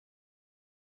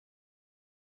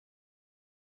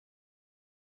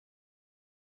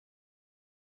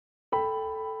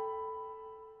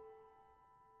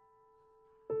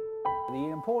The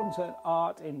importance of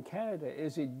art in Canada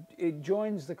is it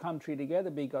joins the country together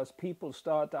because people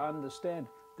start to understand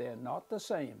they're not the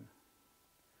same.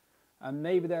 And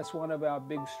maybe that's one of our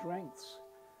big strengths,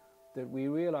 that we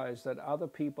realize that other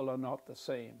people are not the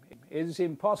same. It is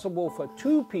impossible for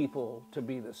two people to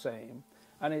be the same,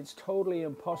 and it's totally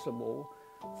impossible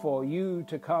for you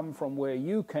to come from where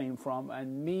you came from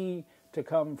and me to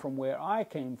come from where I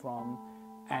came from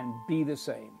and be the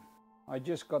same. I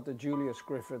just got the Julius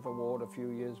Griffith Award a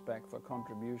few years back for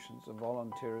contributions of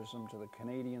volunteerism to the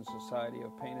Canadian Society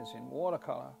of Painters in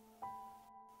Watercolor.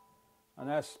 And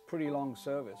that's pretty long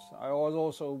service. I was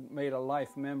also made a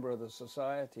life member of the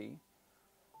society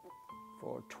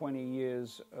for 20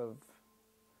 years of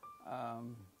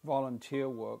volunteer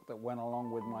work that went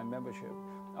along with my membership.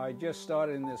 I just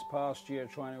started in this past year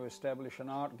trying to establish an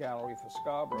art gallery for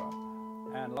Scarborough.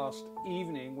 And last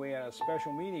evening we had a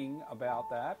special meeting about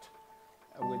that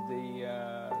with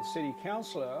the city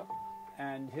councillor,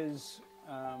 and his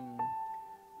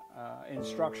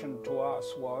instruction to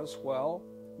us was, well,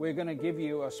 we're going to give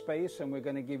you a space and we're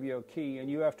going to give you a key and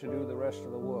you have to do the rest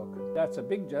of the work. That's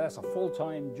a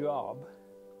full-time job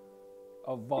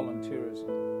of volunteerism.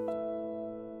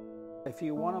 If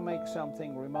you want to make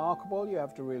something remarkable, you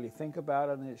have to really think about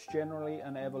it, and it's generally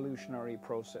an evolutionary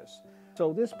process.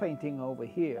 So this painting over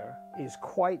here is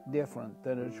quite different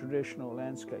than a traditional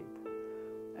landscape.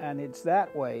 And it's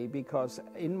that way because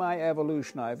in my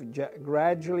evolution I've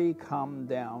gradually come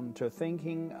down to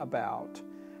thinking about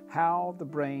how the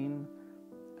brain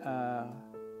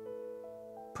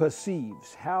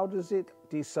perceives. How does it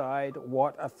decide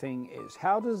what a thing is?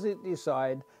 How does it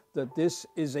decide that this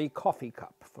is a coffee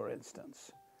cup, for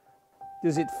instance?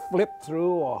 Does it flip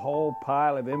through a whole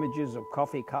pile of images of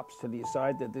coffee cups to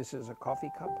decide that this is a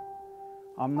coffee cup?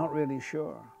 I'm not really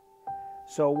sure.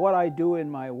 So what I do in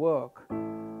my work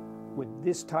with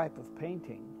this type of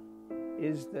painting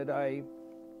is that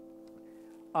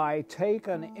I take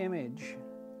an image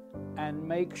and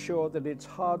make sure that it's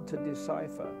hard to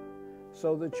decipher,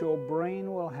 so that your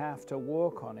brain will have to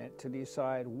work on it to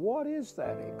decide what is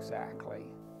that exactly.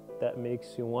 That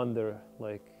makes you wonder,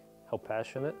 like, how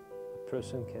passionate a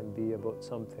person can be about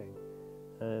something.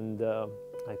 And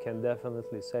I can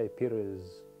definitely say Peter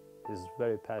is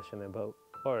very passionate about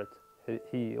art.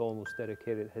 He almost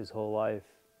dedicated his whole life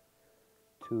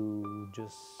to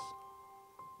just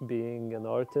being an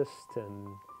artist and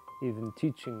even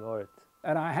teaching art.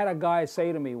 And I had a guy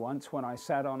say to me once when I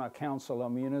sat on a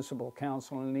municipal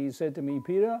council, and he said to me,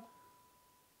 Peter,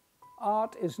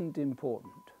 art isn't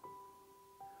important.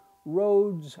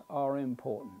 Roads are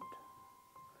important.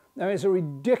 Now, it's a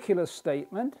ridiculous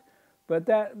statement, but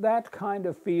that kind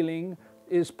of feeling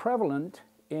is prevalent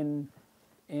in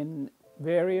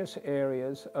various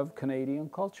areas of Canadian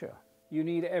culture. You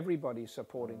need everybody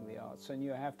supporting the arts, and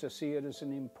you have to see it as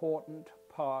an important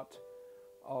part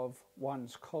of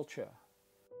one's culture.